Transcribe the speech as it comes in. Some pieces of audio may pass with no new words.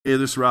Hey,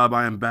 this is Rob.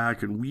 I am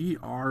back, and we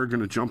are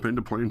going to jump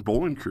into playing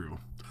Bowling Crew.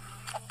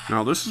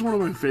 Now, this is one of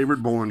my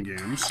favorite bowling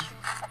games.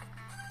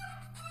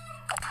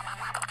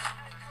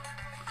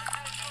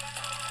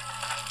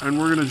 And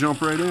we're going to jump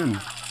right in.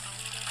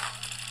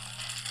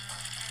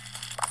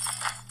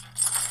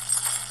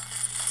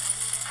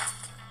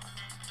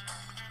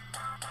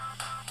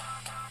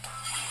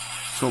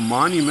 So,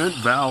 Monument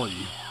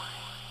Valley.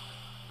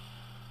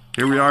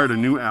 Here we are at a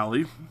new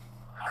alley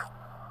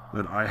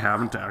that I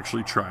haven't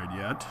actually tried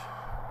yet.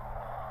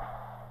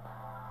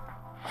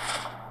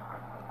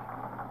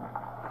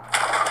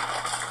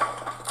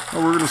 Oh,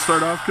 we're going to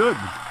start off good.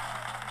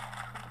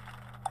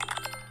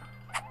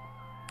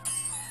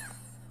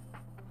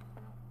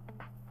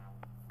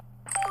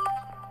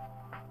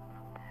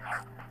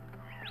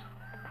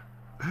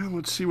 And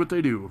let's see what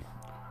they do.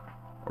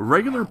 A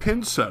regular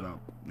pin setup.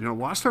 You know,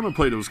 last time I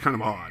played it was kind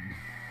of odd.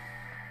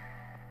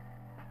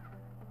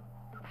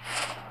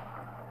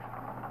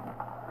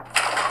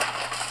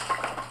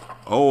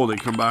 Oh, they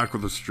come back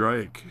with a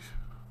strike.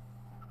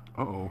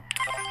 Uh-oh.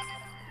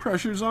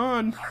 Pressure's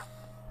on.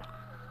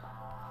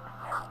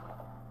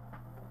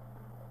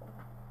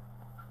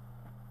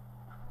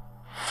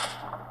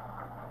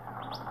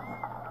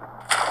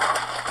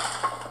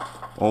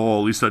 Oh,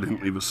 at least I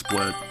didn't leave a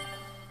split.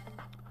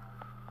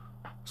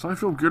 So I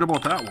feel good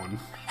about that one.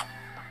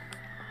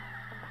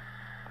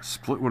 A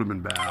split would have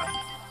been bad.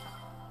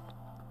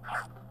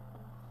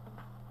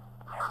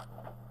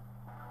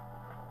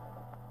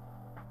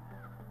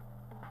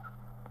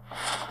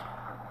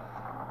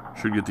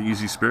 Should get the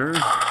easy spare.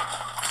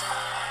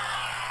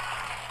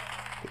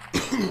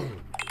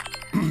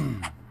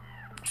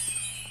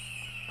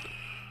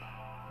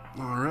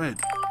 Alright.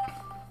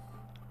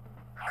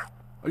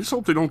 I just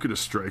hope they don't get a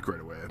strike right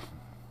away.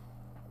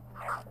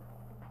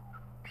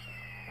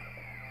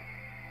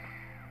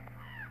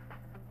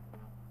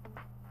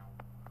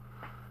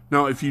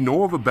 Now, if you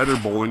know of a better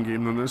bowling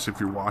game than this, if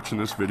you're watching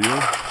this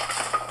video,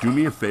 do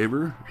me a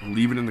favor and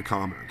leave it in the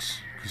comments,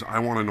 because I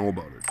want to know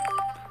about it.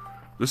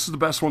 This is the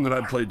best one that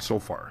I've played so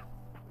far.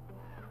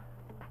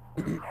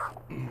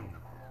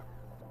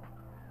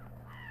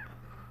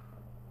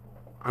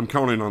 I'm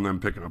counting on them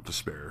picking up the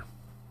spare.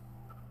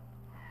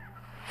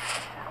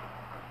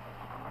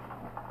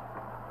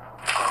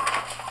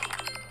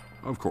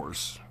 Of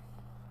course.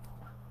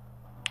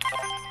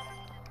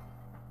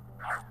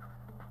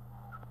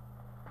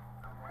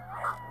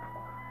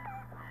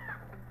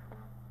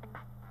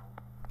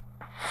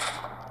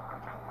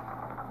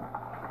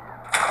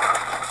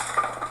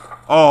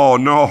 Oh,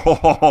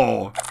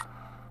 no.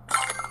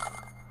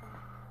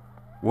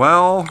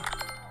 Well,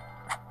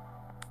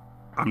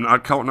 I'm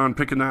not counting on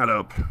picking that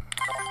up.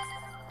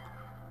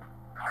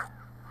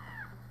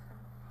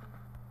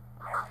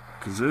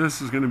 Because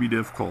this is going to be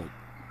difficult.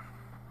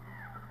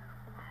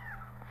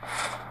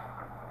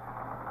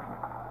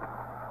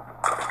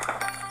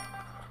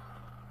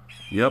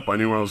 Yep, I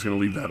knew I was going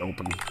to leave that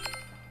open.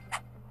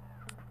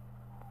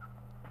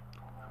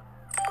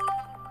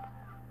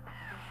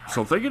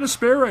 So if they get a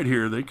spare right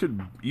here, they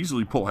could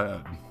easily pull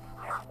ahead.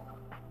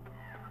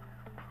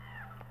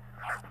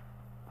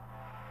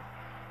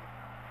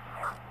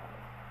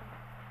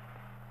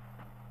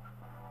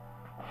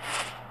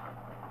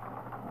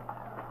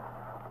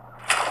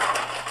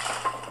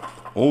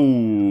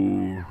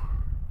 Oh.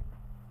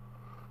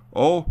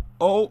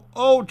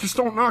 Oh, just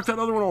don't knock that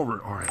other one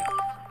over. All right.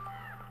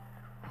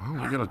 Well,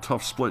 they got a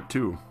tough split,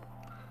 too.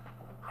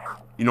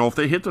 You know, if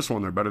they hit this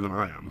one, they're better than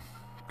I am.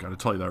 Gotta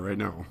tell you that right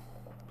now.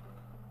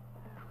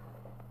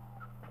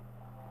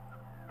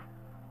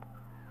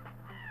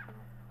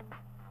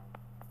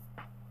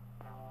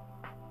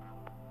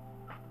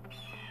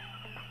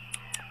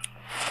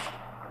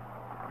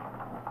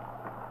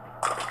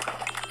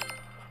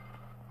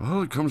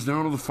 Well, it comes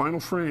down to the final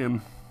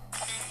frame.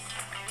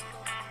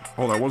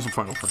 Oh, that was the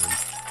final frame.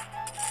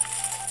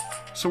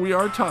 So we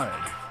are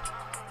tied.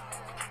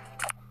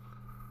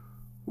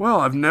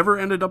 Well, I've never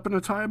ended up in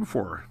a tie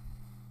before.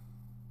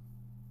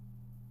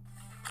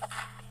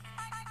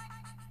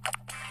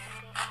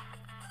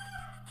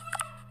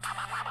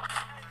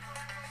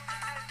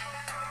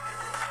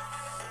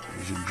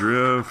 There's your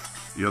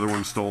drift. The other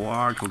one's still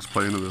locked. Let's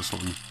play into this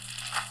one.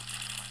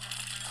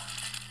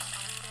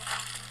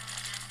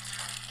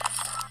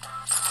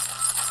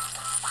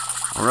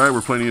 Alright,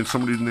 we're playing against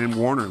somebody named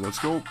Warner. Let's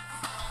go.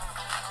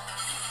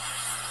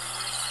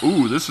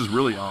 Ooh, this is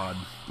really odd.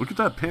 Look at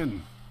that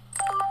pin.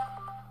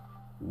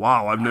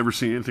 Wow, I've never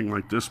seen anything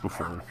like this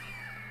before.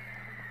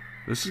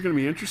 This is going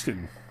to be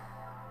interesting.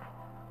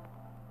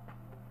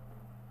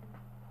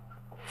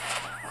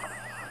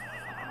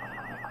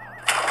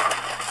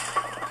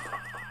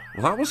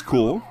 Well, that was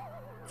cool.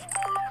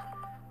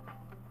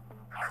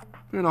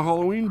 And a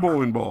Halloween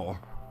bowling ball.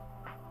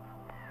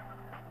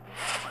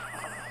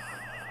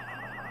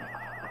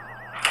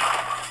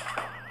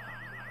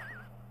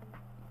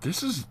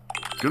 This is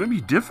going to be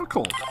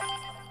difficult.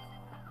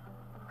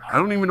 I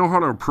don't even know how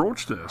to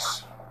approach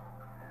this.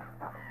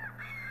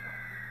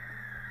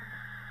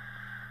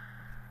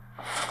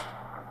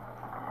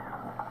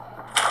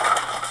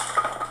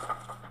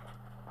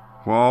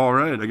 Well,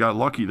 alright, I got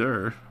lucky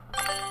there.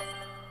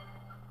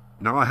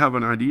 Now I have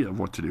an idea of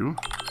what to do.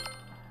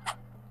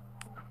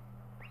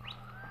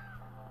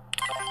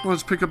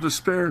 Let's pick up the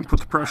spare and put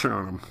the pressure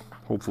on him,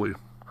 hopefully.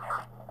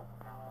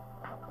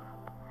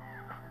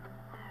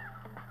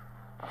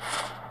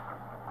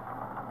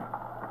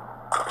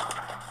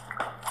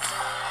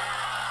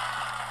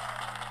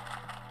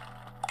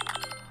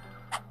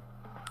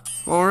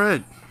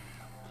 Alright.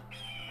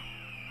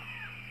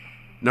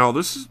 Now,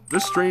 this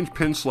strange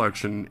pin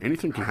selection,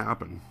 anything can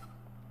happen.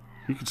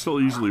 He could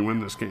still easily win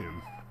this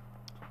game.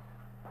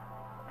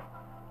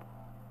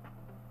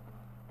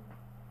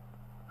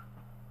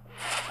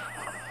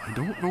 I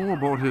don't know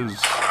about his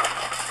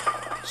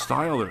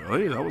style there.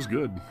 Hey, that was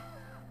good.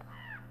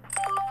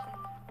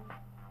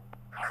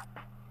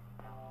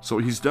 So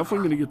he's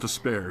definitely going to get the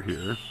spare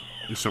here.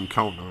 At least I'm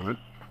counting on it.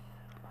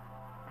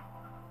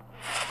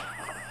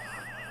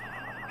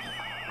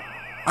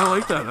 I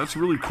like that. That's a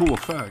really cool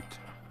effect.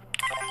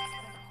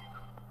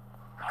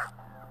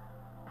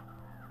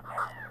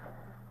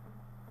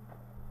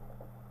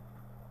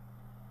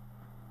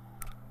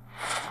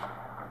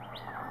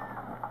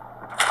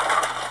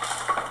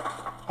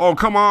 Oh,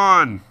 come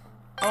on!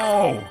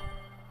 Oh!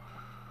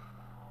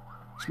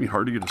 It's gonna be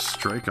hard to get a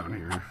strike on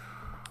here.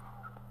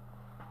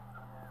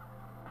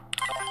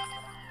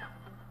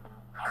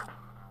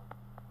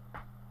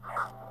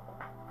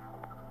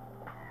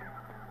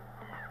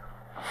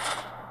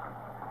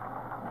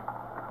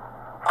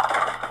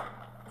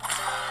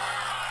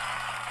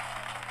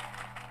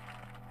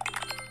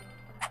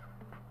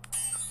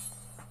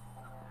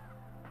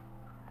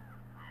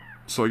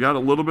 So I got a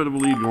little bit of a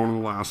lead going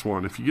in the last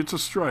one. If he gets a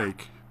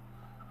strike...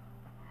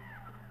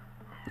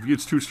 If he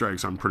gets 2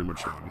 strikes, I'm pretty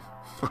much done.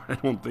 I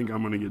don't think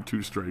I'm going to get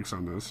 2 strikes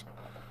on this.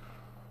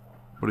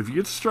 But if he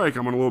gets a strike,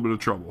 I'm in a little bit of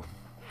trouble.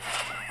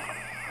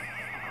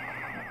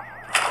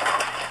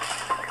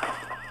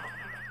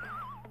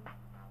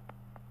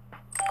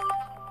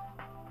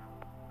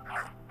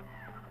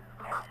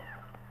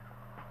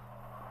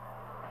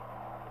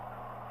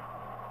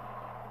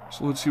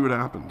 So let's see what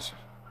happens.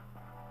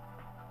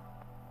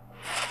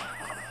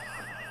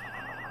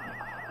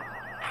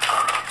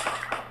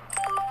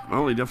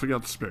 Well, he definitely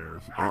got the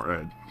spare.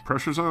 Alright,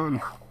 pressure's on.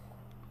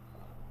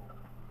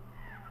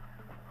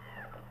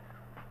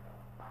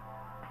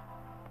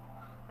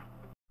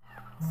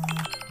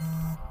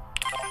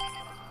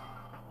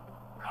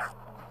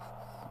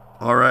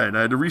 Alright,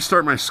 I had to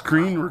restart my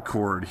screen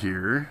record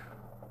here,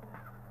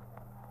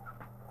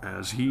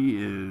 as he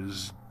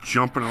is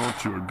jumping out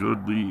to a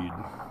good lead.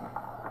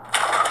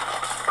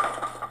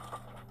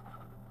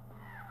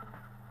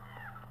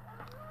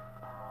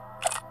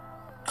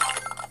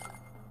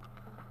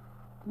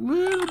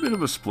 Little bit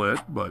of a split,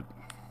 but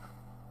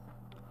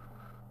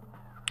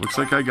looks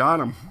like I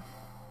got him.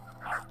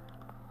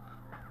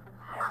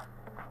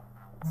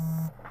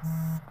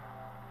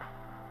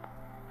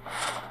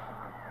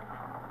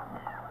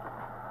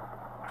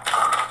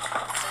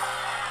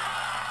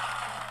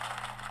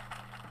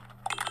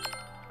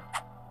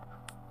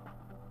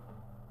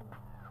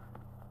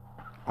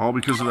 All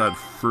because of that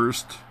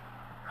first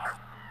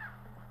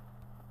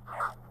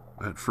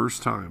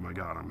time I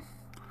got him.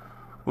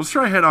 Let's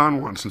try head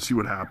on once and see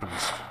what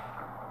happens.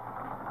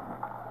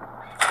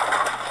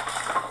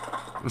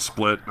 A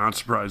split, not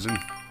surprising.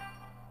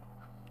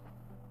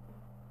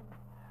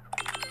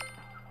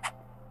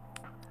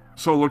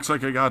 So it looks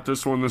like I got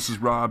this one. This is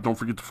Rob. Don't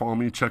forget to follow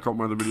me. Check out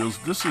my other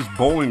videos. This is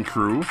Bowling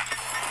Crew.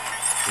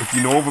 If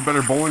you know of a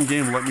better bowling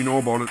game, let me know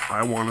about it.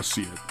 I want to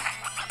see it.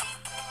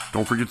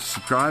 Don't forget to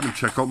subscribe and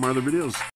check out my other videos.